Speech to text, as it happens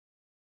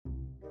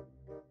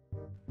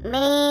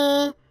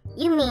Man,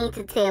 you mean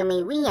to tell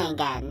me we ain't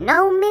got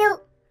no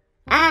milk?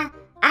 I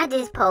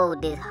just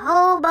pulled this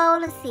whole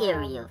bowl of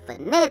cereal for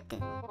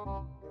nothing.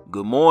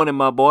 Good morning,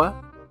 my boy.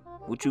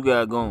 What you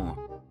got going?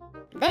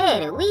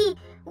 Daddy, we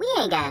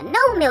ain't got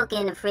no milk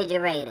in the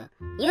refrigerator.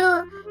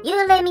 You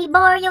let me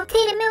borrow your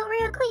titty milk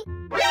real quick?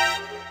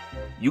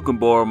 You can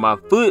borrow my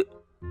foot.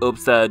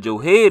 Upside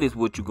your head is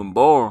what you can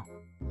borrow.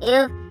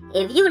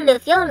 If you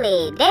lift your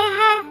leg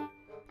that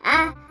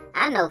high,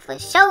 I know for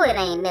sure it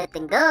ain't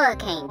nothing God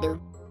can't do.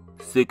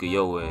 Sick of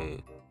your ass.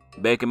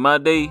 Back in my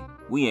day,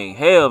 we ain't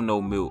have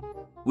no milk.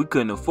 We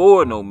couldn't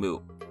afford no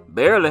milk.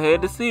 Barely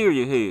had the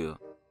cereal here.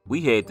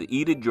 We had to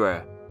eat it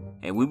dry.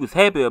 And we was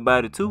happy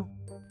about it too.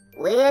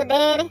 Well,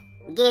 Daddy,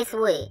 guess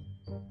what?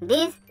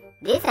 This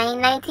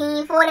ain't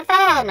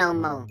 1945 no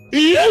more.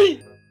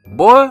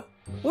 Boy,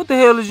 what the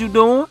hell is you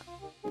doing?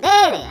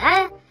 Daddy,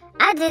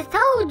 I just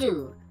told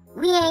you.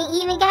 We ain't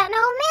even got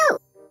no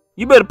milk.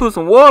 You better put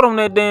some water on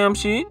that damn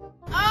shit.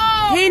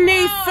 Oh, he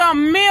needs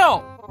some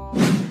milk.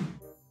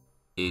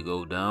 It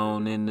go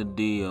down in the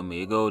DM.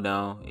 It go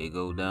down. It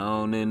go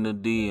down in the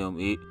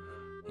DM.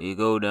 It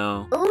go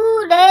down.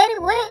 Ooh, Daddy,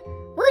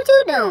 what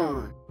you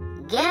doing?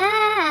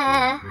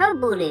 God, her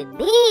booty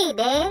big,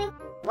 Daddy.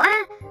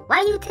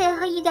 Why you tell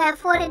her you got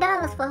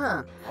 $40 for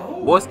her?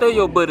 Boy, stay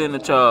your butt in the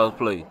child's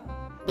play.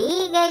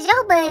 Big as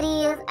your butt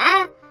is,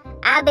 I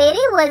bet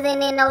it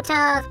wasn't in no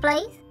child's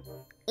place,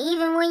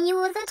 even when you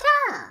was a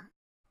child.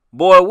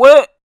 Boy,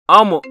 what?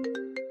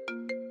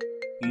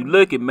 You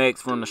lucky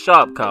Max from the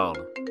shop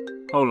caller.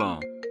 Hold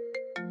on.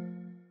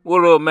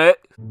 What up, Max?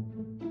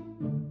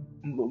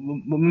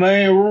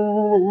 Man,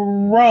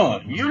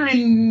 Ron, you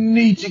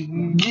need to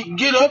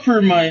get up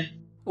here, man.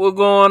 What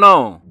going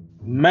on?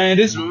 Man,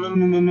 this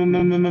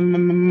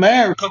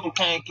married couple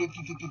came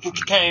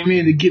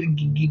in to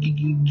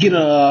get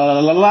a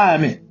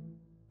alignment.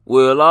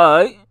 Well,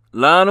 alright.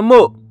 Line them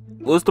up.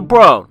 What's the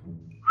problem?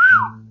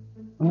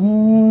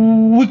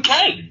 We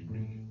can't.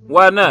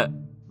 Why not?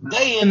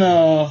 They in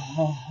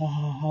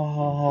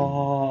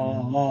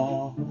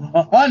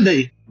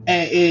Hyundai,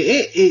 and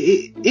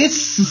it's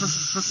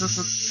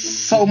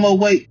so much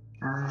weight.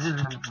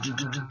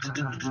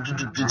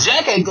 The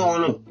jack ain't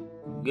going up.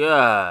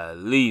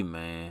 Golly,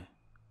 man.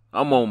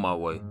 I'm on my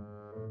way.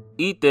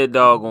 Eat that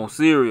doggone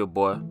cereal,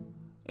 boy.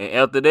 And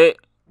after that,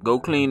 go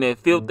clean that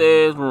filthy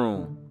ass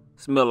room.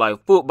 Smell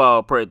like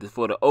football practice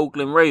for the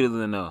Oakland Raiders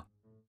in there.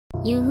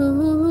 You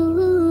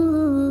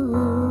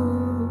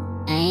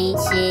ain't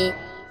shit.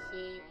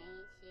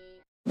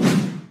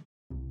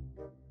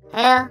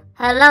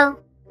 Hello?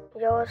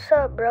 Yo, what's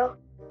up, bro?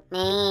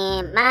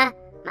 Man, my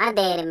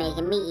daddy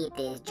making me eat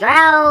this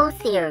dry old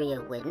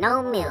cereal with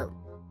no milk.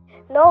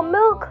 No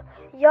milk?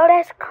 Yo,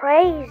 that's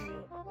crazy.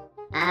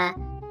 I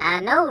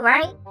know,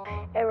 right?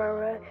 Hey,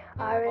 Ron,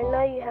 I already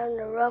know you having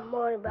a rough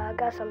morning, but I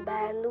got some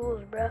bad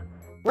news, bro.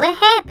 What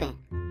happened?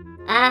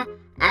 I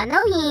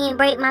know you ain't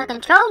break my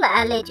controller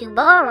I let you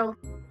borrow.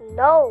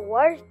 No,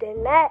 worse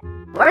than that.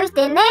 Worse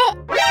than that?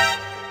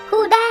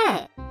 Who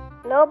died?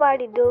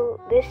 Nobody do.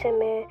 Listen,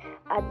 man,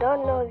 I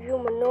don't know if you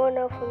mature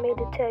enough for me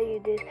to tell you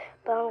this,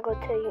 but I'm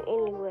gonna tell you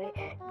anyway.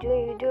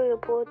 Junior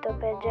pulled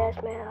up at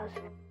Jasmine house.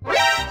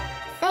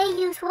 Say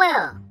you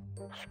swear.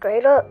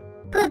 Straight up.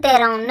 Put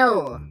that on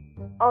Noah.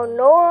 On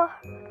Noah,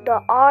 the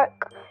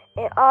ark,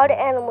 and all the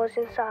animals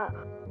inside.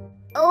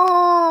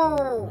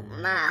 Oh,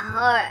 my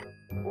heart.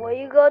 What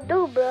you gonna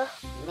do, bro?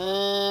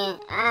 Man,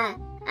 I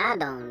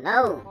don't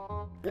know.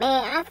 Man,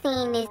 I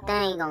seen this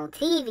thing on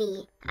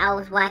TV. I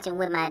was watching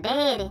with my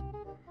daddy.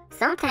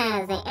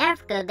 Sometimes in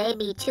Africa, they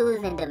be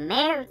choosing the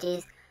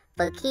marriages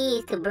for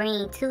kids to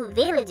bring two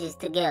villages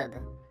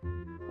together.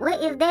 What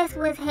if that's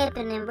what's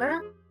happening, bro?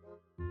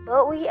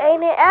 But we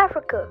ain't in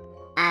Africa.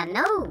 I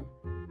know,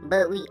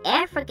 but we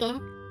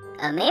African,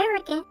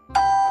 American.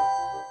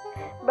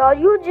 Bro,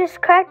 you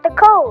just cracked the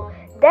code.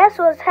 That's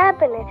what's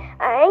happening.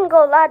 I ain't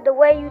gonna lie, the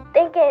way you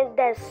thinking,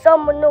 that's so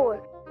manure.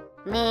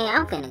 Man,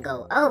 I'm finna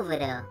go over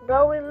there.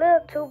 Bro, we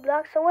live 2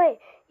 blocks away.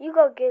 You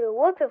gonna get a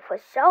whooping for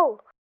sure.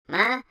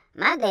 My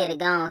daddy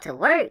gone to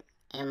work,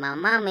 and my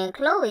mama and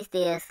Chloe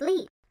still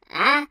asleep.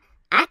 I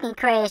can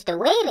crash the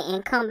wedding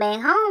and come back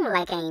home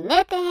like ain't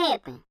nothing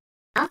happened.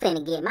 I'm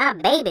finna get my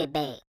baby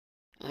back.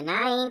 And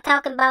I ain't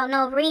talking about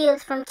no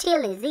ribs from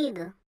Chili's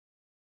either.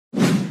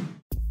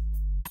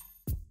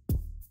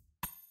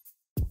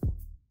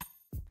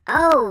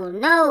 Oh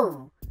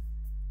no,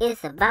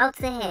 it's about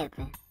to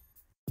happen.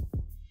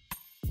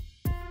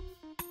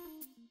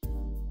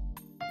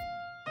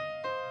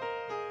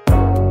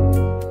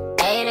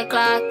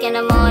 O'clock in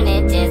the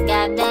morning, just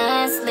got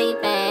done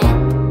sleeping.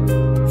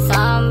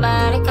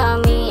 Somebody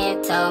called me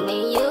and told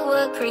me you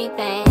were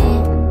creeping.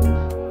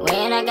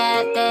 When I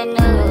got that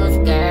news,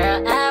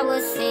 girl, I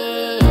was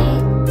sick.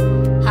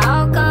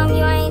 How come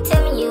you ain't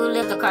tell me you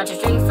lived across the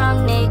street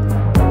from Nick?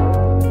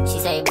 She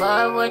say,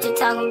 boy, what you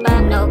talking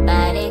about?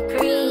 Nobody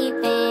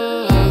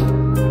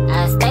creeping.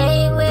 I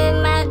stay with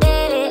my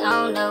daddy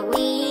on the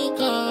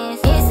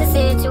weekends. It's a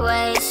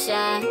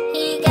situation,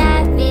 he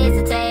got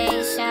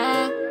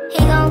visitation. He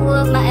gon'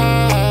 whoop my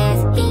ass,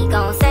 he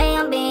gon' say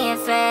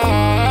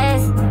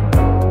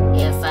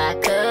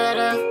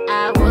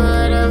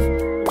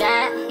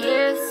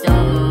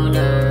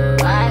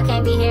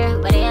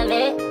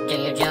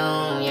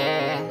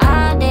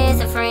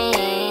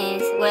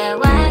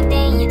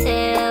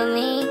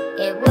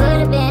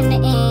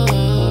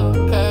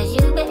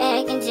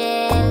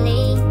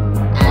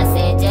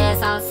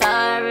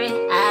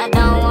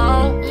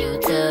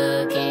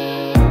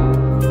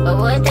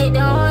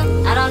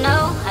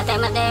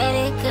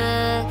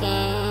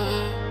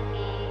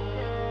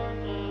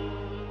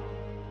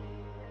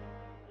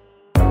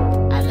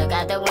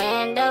the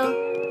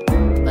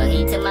window, but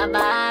he took my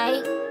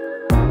bike.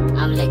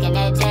 I'm looking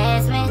at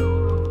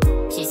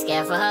Jasmine, she's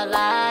scared for her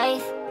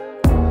life.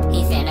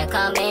 He finna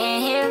come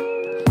in here,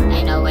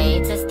 ain't no way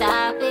to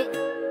stop it.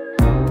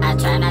 I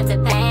try not to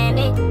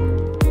panic,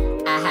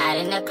 I hide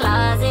in the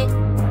closet.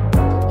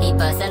 He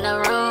bust in the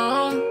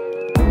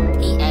room,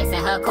 he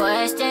asking her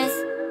questions.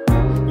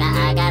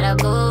 Now I got a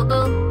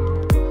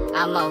boo-boo,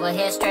 I'm over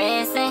here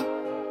stressing.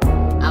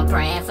 I'm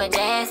praying for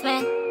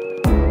Jasmine,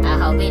 I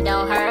hope he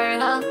don't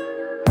hurt her.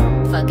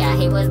 Forgot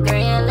he was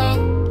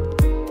grilling,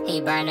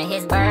 he burning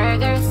his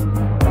burgers.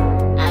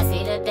 I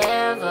see the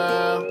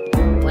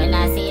devil when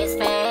I see his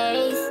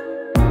face.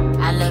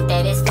 I looked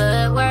at his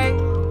footwork,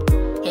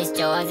 his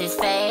Jordans is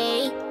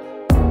fake.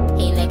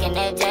 He looking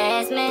at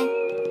Jasmine,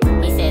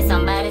 he said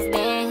somebody's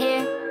been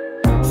here.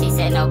 She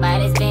said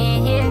nobody's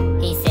been here.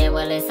 He said,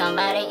 well, is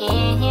somebody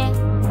in here?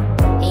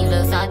 He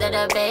looks under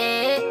the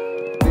bed,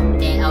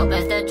 then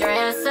opens the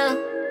dresser.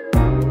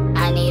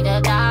 I need a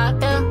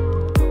doctor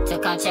to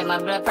come check my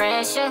blood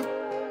pressure.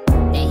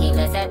 Then he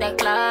looks at the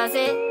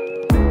closet,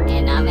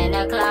 and I'm in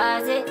the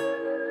closet.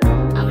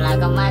 I'm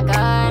like, oh my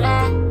God,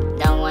 I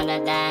don't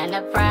wanna die in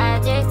the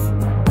projects.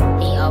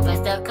 He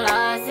opens the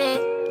closet,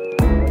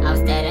 I'm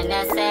standing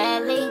there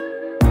sadly,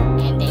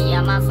 and then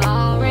yeah, my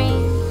phone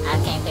ring. I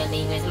can't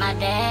believe it's my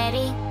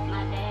daddy.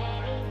 My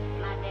daddy,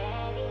 my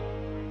daddy.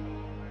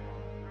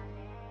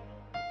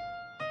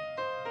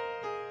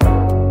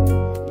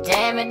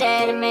 Damn, my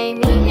daddy made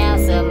me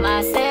answer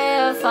my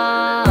cell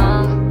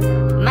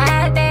phone.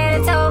 My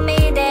daddy told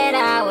me that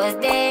I was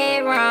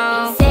dead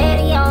wrong. He said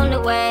he on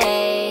the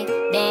way,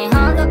 then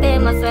hung up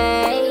in my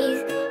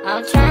face.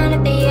 I'm trying to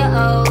be an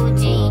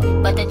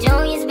OG, but the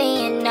juniors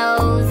being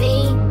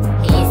nosy.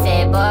 He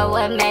said, boy,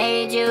 what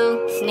made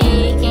you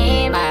sneak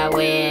in my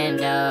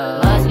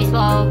window? Must be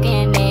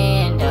smoking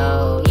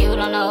endo, you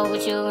don't know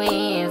what you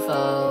in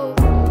for.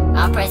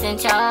 I'm pressing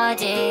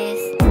charges,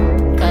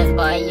 cause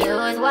boy, you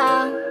was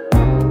wild.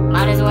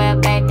 Might as well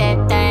back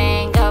that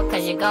thing up,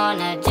 cause you're going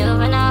to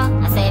juvenile.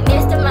 I said,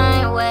 Mr.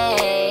 My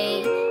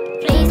way,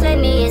 please let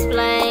me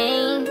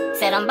explain.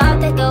 Said I'm about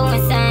to go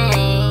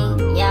insane,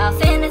 y'all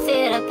finna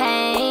feel the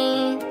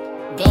pain.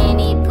 Then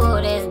he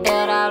pulled his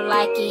belt out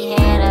like he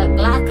had a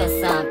Glock or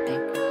something.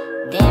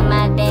 Then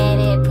my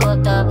daddy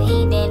pulled up,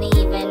 he didn't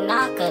even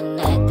knock or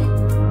nothing.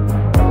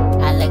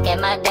 I look at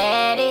my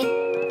daddy,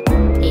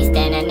 he's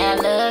standing there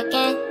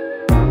looking.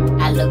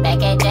 I look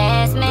back at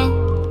Jasmine,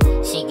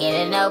 she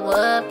getting a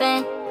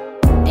whooping.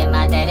 Then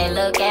my daddy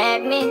look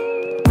at me,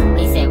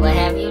 he said, what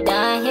have you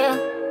done here?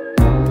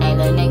 Hey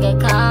little nigga,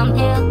 come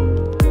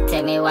here.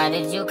 Tell me, why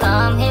did you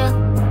come here?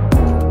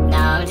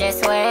 Now I'm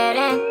just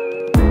sweating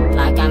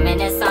like I'm in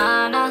the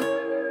sauna.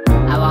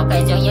 I walk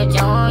past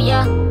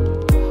Junior,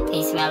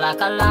 he smell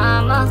like a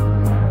llama.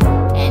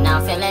 And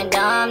I'm feeling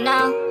dumb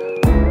now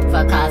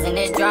for causing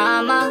this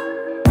drama.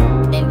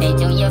 Then Big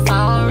Junior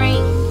phone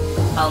ring,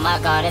 oh my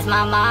God, it's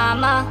my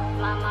mama.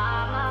 My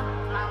mama,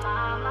 my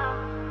mama.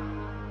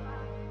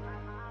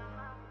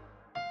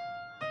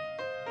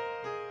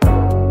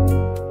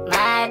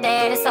 My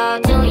daddy saw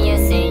Junior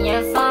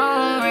Senior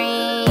phone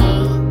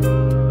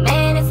ring.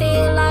 Man, it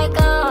feel like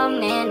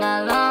I'm in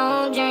a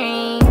long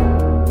dream.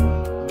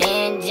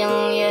 Then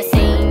Junior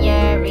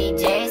Senior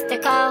rejects the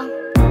call.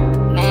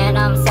 Man,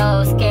 I'm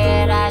so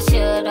scared, I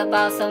should've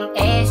bought some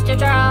extra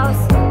draws.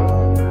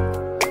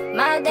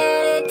 My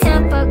daddy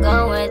temper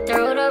going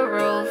through the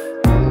roof.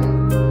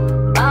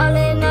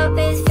 Balling up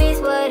his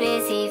fist, what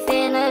is he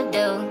finna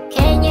do?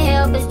 Can you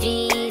help us,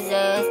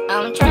 Jesus?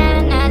 I'm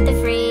trying not to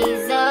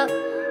freeze up,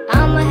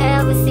 I'ma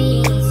have a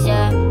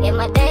seizure if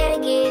my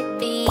daddy get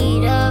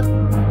beat up.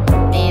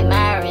 Then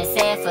Myron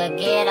said,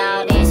 forget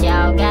all this,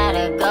 y'all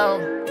gotta go.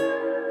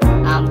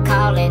 I'm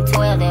calling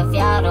 12 if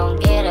y'all don't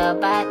get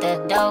up out the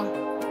door.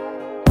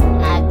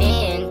 I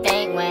didn't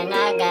think when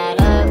I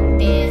got up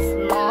this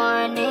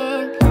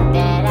morning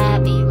that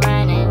I'd be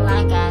running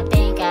like I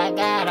think I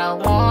got a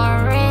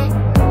warrant.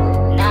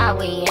 Now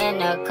we in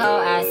the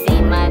car, I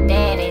see my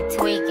daddy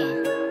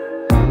tweaking,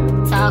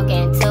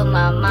 talking to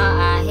my mom,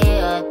 I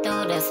hear her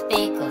through the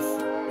speakers.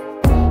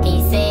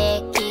 He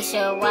said,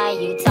 Keisha, why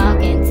you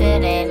talking to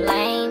that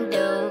lame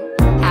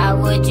dude? How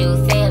would you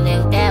feel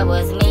if that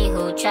was me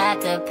who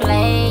tried to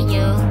play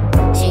you?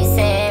 She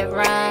said,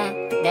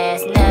 run,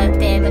 there's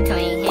nothing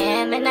between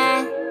him and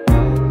I.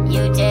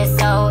 You just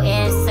so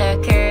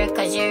insecure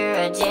cause you're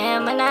a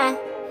Gemini.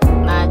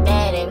 My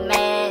daddy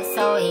mad,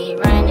 so he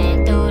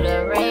running through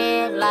the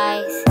red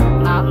lights.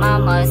 My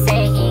mama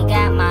said he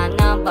got my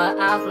number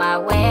off my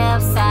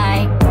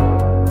website.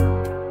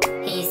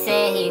 He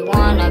said he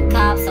wanna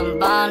cop some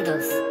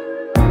bundles.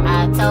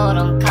 I told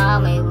him, call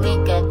me, we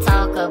could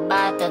talk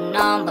about the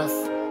numbers.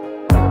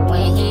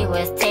 When he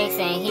was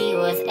texting, he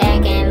was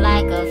acting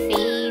like a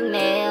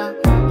female.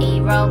 He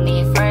wrote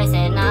me first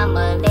and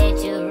I'ma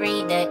let you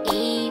read the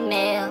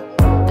email.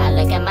 I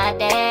look at my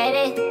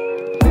daddy,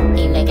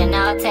 he looking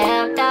all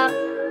tapped out.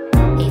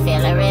 He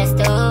feeling real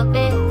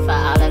stupid for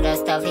all of the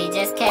stuff he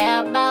just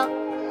cared about.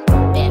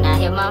 Then I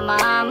hear my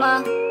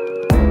mama,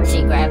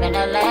 she grabbing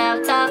the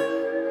laptop.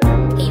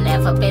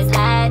 F up his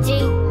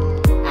IG.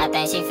 I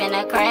think she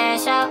finna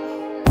crash out.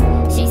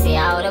 She see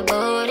all the boo